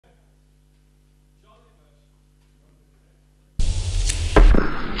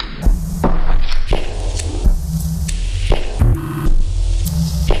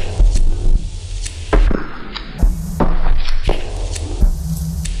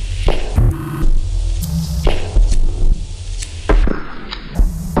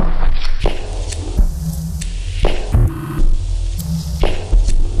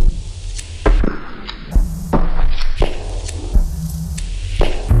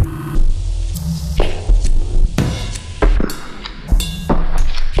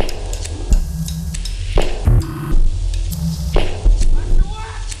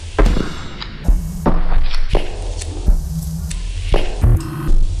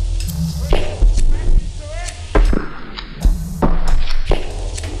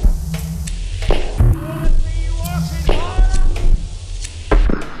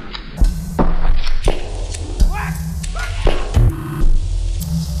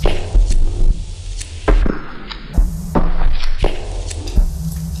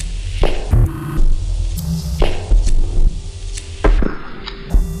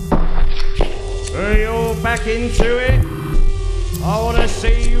into it. I want to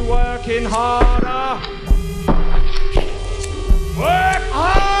see you working harder. Work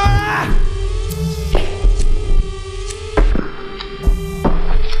harder!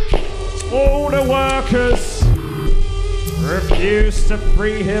 All the workers refuse to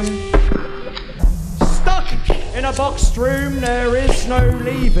free him. Stuck in a boxed room, there is no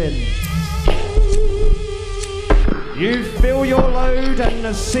leaving. You feel your load and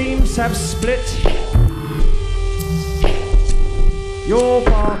the seams have split. You're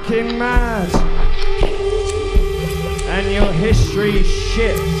barking mad and your history's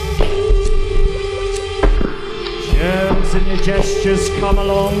shit. Germs in your gestures come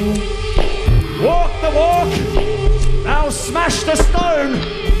along. Walk the walk, now smash the stone.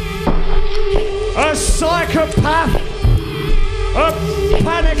 A psychopath, a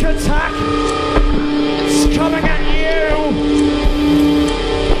panic attack, it's coming at you.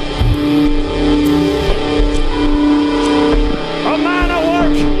 A man at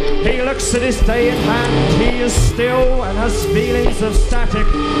work, he looks at his day at hand. He is still and has feelings of static.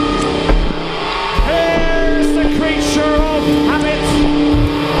 Here's the creature of habit,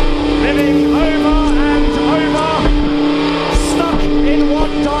 living over and over, stuck in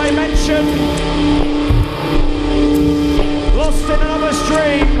one dimension, lost in another's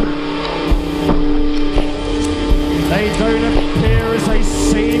dream. They don't appear as they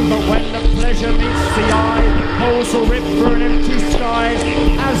seem, but when the pleasure meets the eye, holes will rip through an empty sky.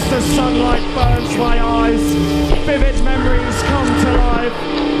 As the sunlight burns my eyes, vivid memories come to life.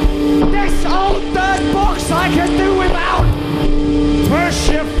 This old dirt box I can do without. Push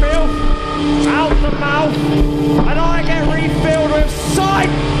your filth out the mouth, and I get refilled with sight.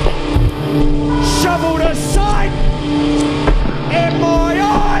 Shoveled aside.